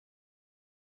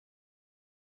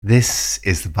This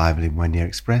is the Bible in 1 Year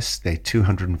Express, day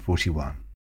 241.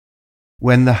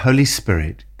 When the Holy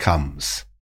Spirit comes.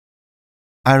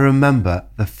 I remember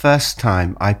the first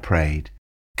time I prayed,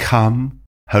 "Come,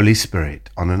 Holy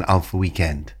Spirit," on an Alpha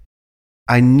weekend.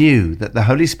 I knew that the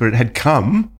Holy Spirit had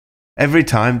come every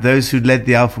time those who'd led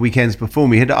the Alpha weekends before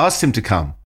me had asked him to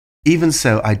come. Even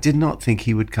so, I did not think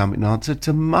he would come in answer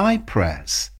to my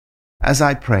prayers. As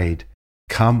I prayed,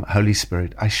 "Come, Holy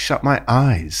Spirit," I shut my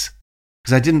eyes,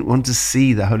 because I didn't want to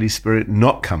see the Holy Spirit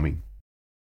not coming.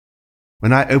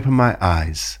 When I opened my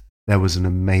eyes, there was an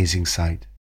amazing sight.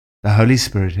 The Holy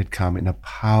Spirit had come in a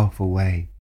powerful way.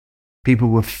 People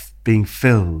were being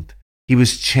filled. He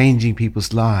was changing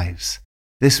people's lives.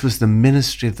 This was the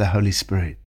ministry of the Holy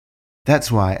Spirit.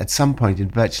 That's why at some point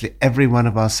in virtually every one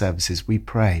of our services, we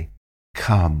pray,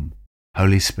 "Come,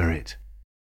 Holy Spirit."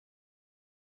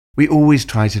 We always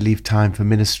try to leave time for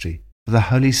ministry, for the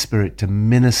Holy Spirit to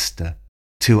minister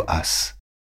to us.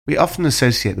 We often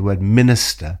associate the word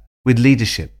minister with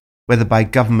leadership, whether by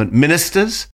government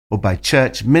ministers or by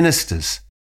church ministers.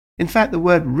 In fact, the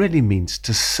word really means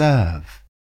to serve.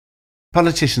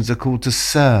 Politicians are called to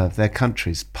serve their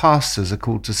countries. Pastors are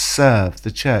called to serve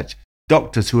the church.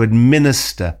 Doctors who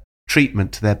administer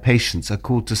treatment to their patients are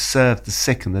called to serve the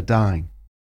sick and the dying.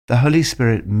 The Holy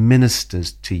Spirit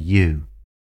ministers to you.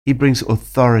 He brings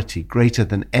authority greater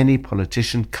than any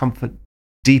politician, comfort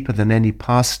deeper than any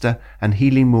pastor, and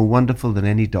healing more wonderful than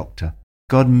any doctor.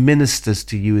 God ministers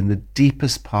to you in the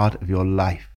deepest part of your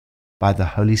life by the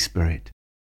Holy Spirit.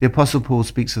 The Apostle Paul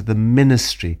speaks of the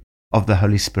ministry of the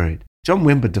Holy Spirit. John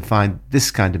Wimber defined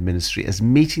this kind of ministry as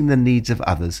meeting the needs of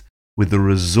others with the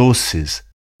resources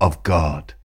of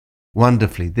God.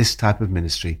 Wonderfully, this type of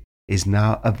ministry is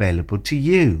now available to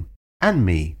you and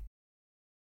me.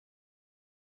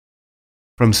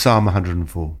 From Psalm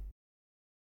 104.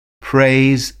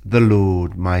 Praise the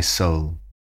Lord, my soul.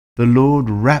 The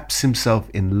Lord wraps himself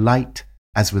in light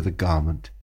as with a garment.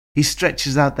 He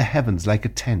stretches out the heavens like a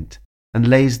tent and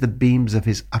lays the beams of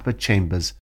his upper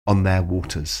chambers on their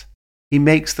waters. He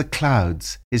makes the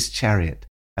clouds his chariot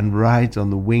and rides on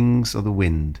the wings of the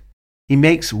wind. He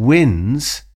makes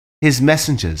winds his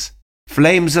messengers,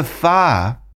 flames of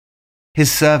fire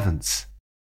his servants.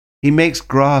 He makes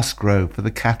grass grow for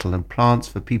the cattle and plants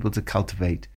for people to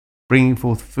cultivate, bringing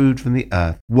forth food from the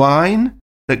earth, wine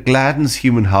that gladdens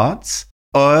human hearts,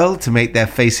 oil to make their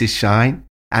faces shine,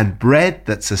 and bread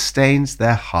that sustains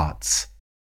their hearts.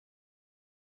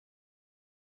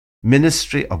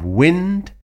 Ministry of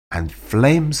wind and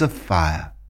flames of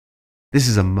fire. This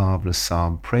is a marvelous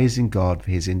psalm praising God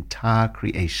for his entire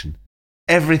creation.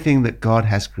 Everything that God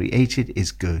has created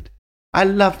is good. I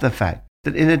love the fact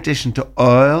that in addition to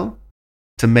oil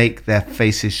to make their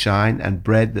faces shine and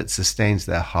bread that sustains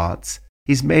their hearts,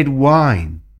 he's made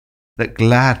wine that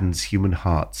gladdens human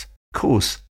hearts. Of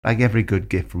course, like every good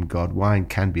gift from God, wine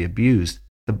can be abused.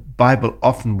 The Bible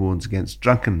often warns against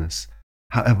drunkenness.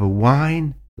 However,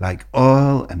 wine, like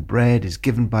oil and bread, is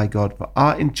given by God for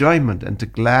our enjoyment and to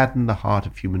gladden the heart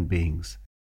of human beings.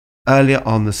 Earlier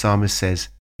on, the psalmist says,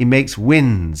 he makes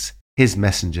winds his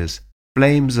messengers,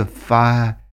 flames of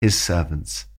fire his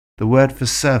servants. The word for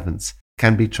servants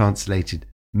can be translated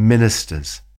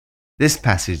ministers. This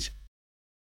passage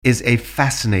is a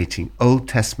fascinating Old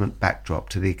Testament backdrop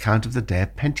to the account of the day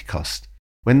of Pentecost.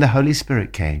 When the Holy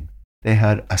Spirit came, they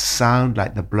heard a sound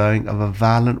like the blowing of a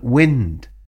violent wind.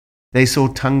 They saw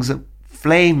tongues of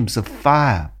flames of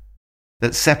fire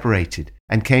that separated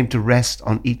and came to rest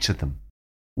on each of them.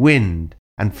 Wind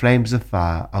and flames of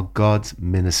fire are God's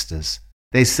ministers.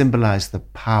 They symbolize the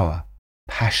power,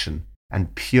 passion,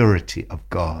 and purity of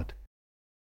God.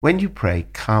 When you pray,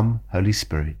 "Come, Holy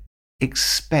Spirit,"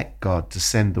 expect God to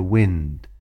send the wind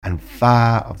and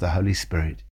fire of the Holy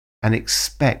Spirit, and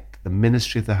expect the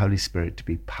ministry of the Holy Spirit to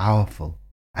be powerful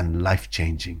and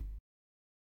life-changing.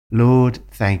 Lord,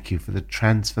 thank you for the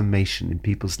transformation in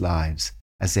people's lives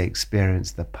as they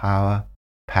experience the power,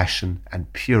 passion,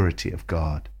 and purity of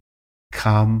God.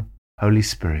 Come, Holy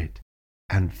Spirit,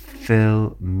 and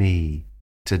fill me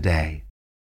today.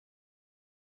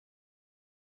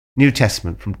 New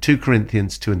Testament from 2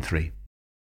 Corinthians 2 and 3.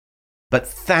 But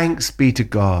thanks be to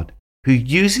God, who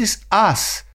uses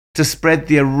us to spread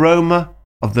the aroma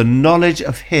of the knowledge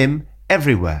of him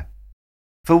everywhere.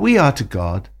 For we are to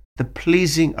God the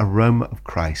pleasing aroma of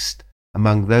Christ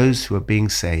among those who are being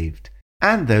saved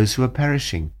and those who are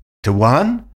perishing. To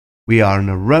one, we are an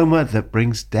aroma that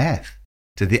brings death.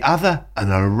 To the other,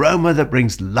 an aroma that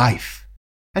brings life.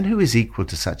 And who is equal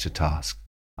to such a task?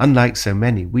 Unlike so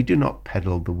many, we do not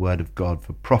peddle the word of God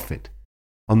for profit.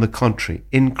 On the contrary,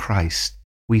 in Christ,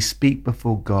 we speak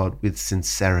before God with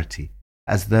sincerity,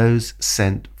 as those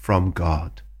sent from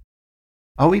God.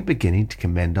 Are we beginning to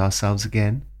commend ourselves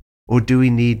again? Or do we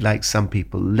need, like some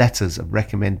people, letters of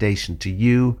recommendation to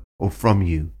you or from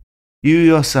you? You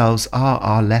yourselves are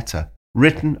our letter,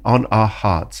 written on our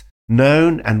hearts,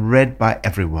 known and read by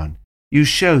everyone. You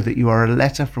show that you are a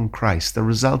letter from Christ, the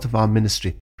result of our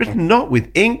ministry, written not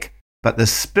with ink, but the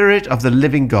Spirit of the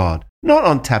living God, not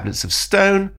on tablets of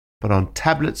stone, but on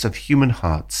tablets of human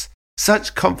hearts.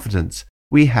 Such confidence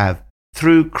we have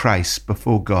through Christ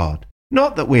before God.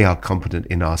 Not that we are competent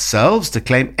in ourselves to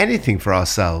claim anything for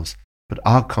ourselves, but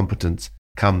our competence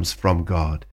comes from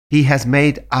God. He has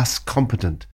made us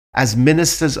competent as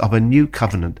ministers of a new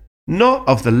covenant, not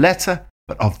of the letter,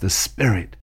 but of the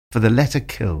Spirit. For the letter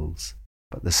kills,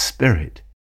 but the Spirit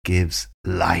gives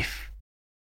life.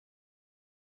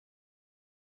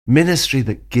 Ministry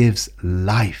that gives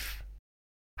life.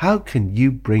 How can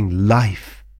you bring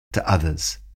life to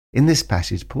others? In this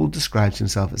passage, Paul describes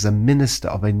himself as a minister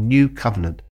of a new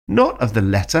covenant, not of the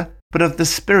letter, but of the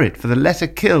Spirit. For the letter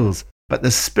kills, but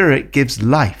the Spirit gives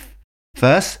life.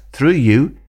 First, through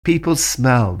you, people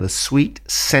smell the sweet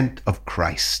scent of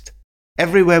Christ.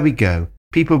 Everywhere we go,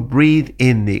 people breathe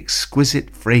in the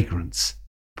exquisite fragrance.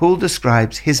 Paul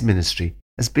describes his ministry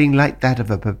as being like that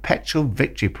of a perpetual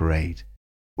victory parade.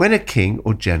 When a king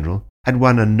or general had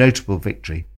won a notable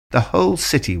victory, the whole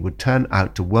city would turn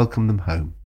out to welcome them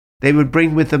home. They would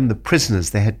bring with them the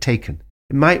prisoners they had taken.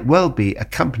 It might well be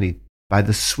accompanied by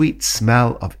the sweet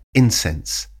smell of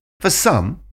incense. For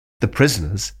some, the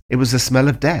prisoners, it was the smell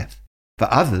of death.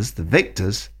 For others, the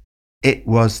victors, it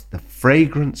was the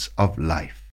fragrance of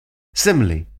life.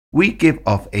 Similarly, we give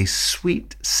off a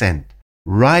sweet scent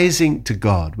rising to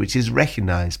God, which is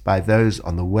recognized by those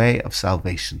on the way of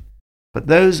salvation. But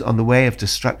those on the way of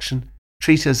destruction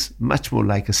treat us much more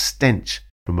like a stench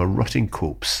from a rotting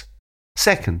corpse.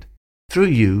 Second, through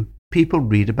you, people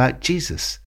read about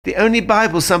Jesus. The only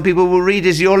Bible some people will read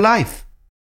is your life.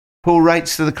 Paul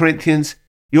writes to the Corinthians,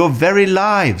 your very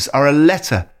lives are a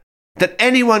letter that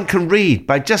anyone can read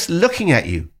by just looking at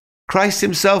you. Christ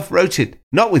himself wrote it,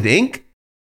 not with ink,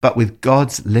 but with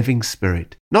God's living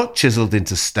Spirit, not chiseled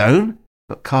into stone,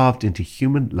 but carved into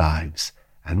human lives,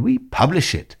 and we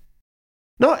publish it.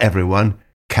 Not everyone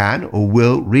can or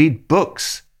will read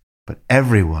books, but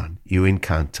everyone you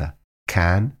encounter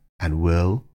can and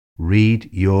will read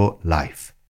your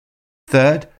life.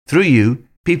 Third, through you,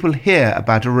 people hear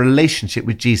about a relationship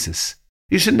with Jesus.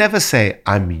 You should never say,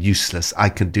 I'm useless, I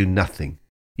can do nothing.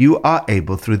 You are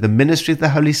able, through the ministry of the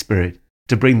Holy Spirit,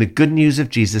 to bring the good news of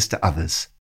Jesus to others.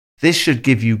 This should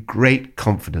give you great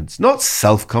confidence, not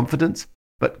self-confidence,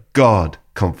 but God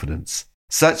confidence.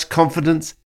 Such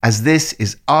confidence as this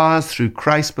is ours through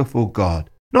Christ before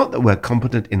God. Not that we're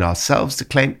competent in ourselves to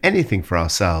claim anything for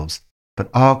ourselves, but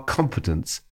our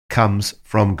competence comes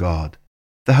from God.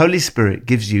 The Holy Spirit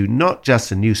gives you not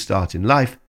just a new start in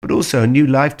life, but also a new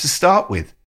life to start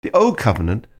with. The Old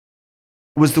Covenant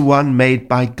was the one made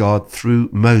by God through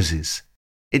Moses.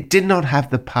 It did not have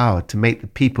the power to make the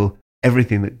people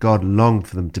everything that God longed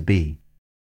for them to be.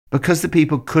 Because the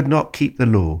people could not keep the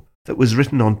law that was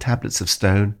written on tablets of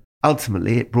stone,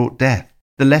 ultimately it brought death.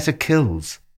 The letter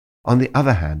kills. On the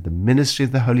other hand, the ministry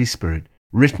of the Holy Spirit,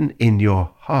 written in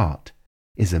your heart,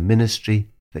 is a ministry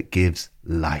that gives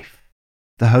life.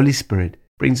 The Holy Spirit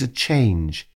brings a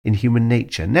change in human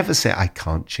nature. Never say, I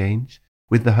can't change.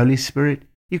 With the Holy Spirit,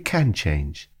 you can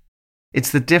change.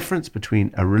 It's the difference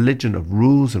between a religion of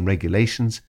rules and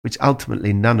regulations, which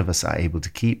ultimately none of us are able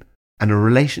to keep, and a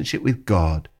relationship with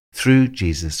God through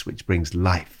Jesus, which brings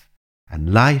life,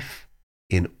 and life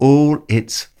in all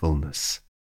its fullness.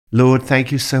 Lord,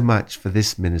 thank you so much for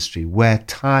this ministry, where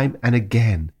time and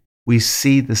again we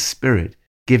see the Spirit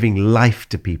giving life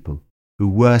to people who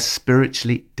were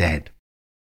spiritually dead.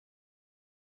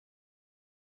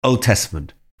 Old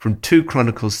Testament, from 2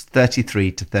 Chronicles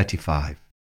 33 to 35.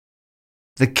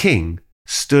 The king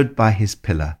stood by his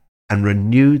pillar and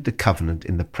renewed the covenant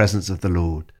in the presence of the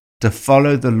Lord, to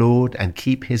follow the Lord and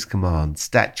keep his commands,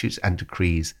 statutes, and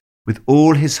decrees with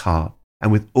all his heart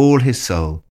and with all his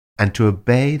soul, and to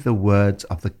obey the words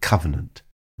of the covenant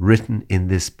written in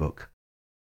this book.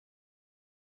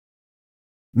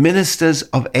 Ministers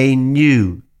of a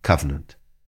new covenant.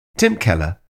 Tim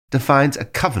Keller defines a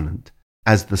covenant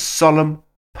as the solemn,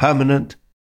 permanent,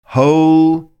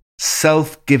 whole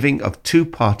self-giving of two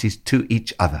parties to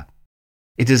each other.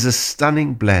 It is a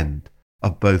stunning blend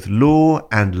of both law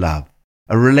and love,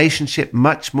 a relationship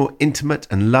much more intimate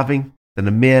and loving than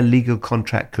a mere legal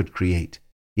contract could create,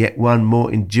 yet one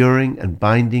more enduring and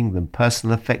binding than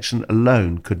personal affection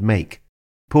alone could make.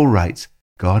 Paul writes,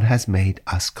 God has made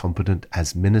us competent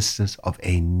as ministers of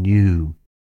a new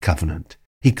covenant.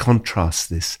 He contrasts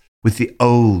this with the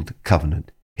old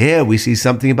covenant. Here we see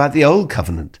something about the old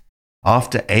covenant.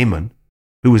 After Amon,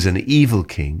 who was an evil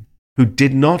king, who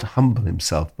did not humble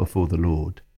himself before the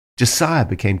Lord, Josiah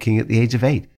became king at the age of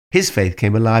 8. His faith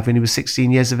came alive when he was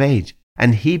 16 years of age,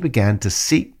 and he began to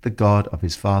seek the God of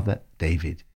his father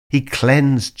David. He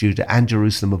cleansed Judah and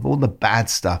Jerusalem of all the bad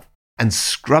stuff and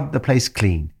scrubbed the place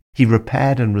clean. He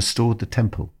repaired and restored the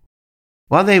temple.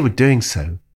 While they were doing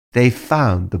so, they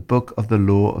found the book of the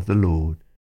law of the Lord,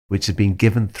 which had been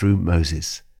given through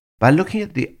Moses. By looking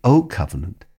at the old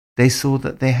covenant, they saw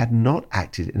that they had not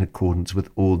acted in accordance with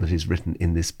all that is written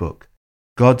in this book.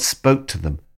 God spoke to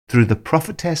them through the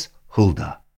prophetess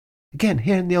Huldah. Again,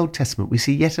 here in the Old Testament, we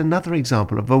see yet another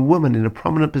example of a woman in a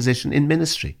prominent position in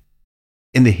ministry.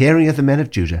 In the hearing of the men of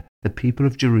Judah, the people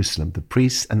of Jerusalem, the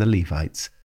priests and the Levites,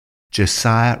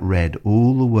 Josiah read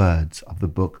all the words of the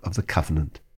book of the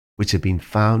covenant, which had been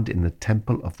found in the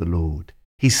temple of the Lord.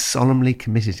 He solemnly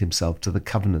committed himself to the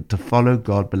covenant to follow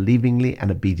God believingly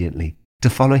and obediently, to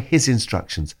follow his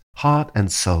instructions, heart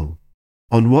and soul,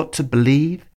 on what to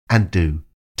believe and do,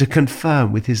 to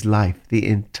confirm with his life the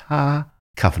entire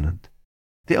covenant.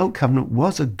 The old covenant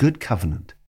was a good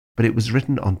covenant, but it was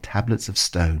written on tablets of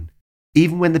stone.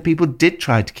 Even when the people did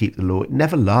try to keep the law, it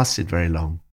never lasted very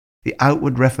long. The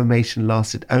outward reformation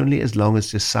lasted only as long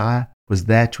as Josiah was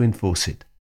there to enforce it.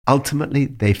 Ultimately,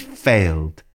 they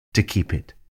failed to keep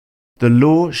it. The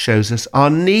law shows us our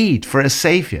need for a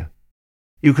Savior.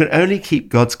 You can only keep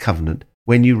God's covenant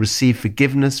when you receive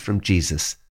forgiveness from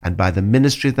Jesus, and by the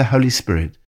ministry of the Holy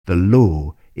Spirit, the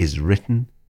law is written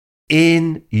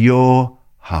in your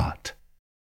heart.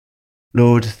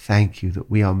 Lord, thank you that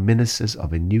we are ministers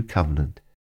of a new covenant,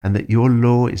 and that your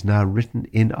law is now written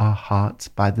in our hearts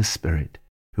by the Spirit,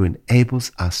 who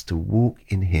enables us to walk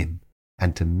in him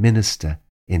and to minister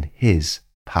in his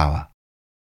power.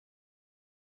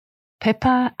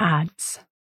 Pippa adds,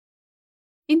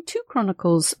 in 2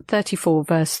 Chronicles 34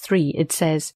 verse 3 it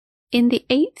says, in the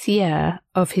 8th year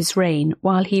of his reign,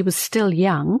 while he was still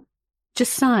young,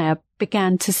 Josiah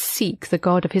began to seek the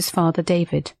God of his father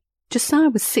David. Josiah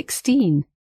was 16.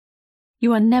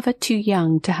 You are never too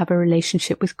young to have a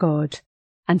relationship with God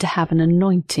and to have an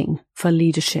anointing for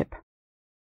leadership.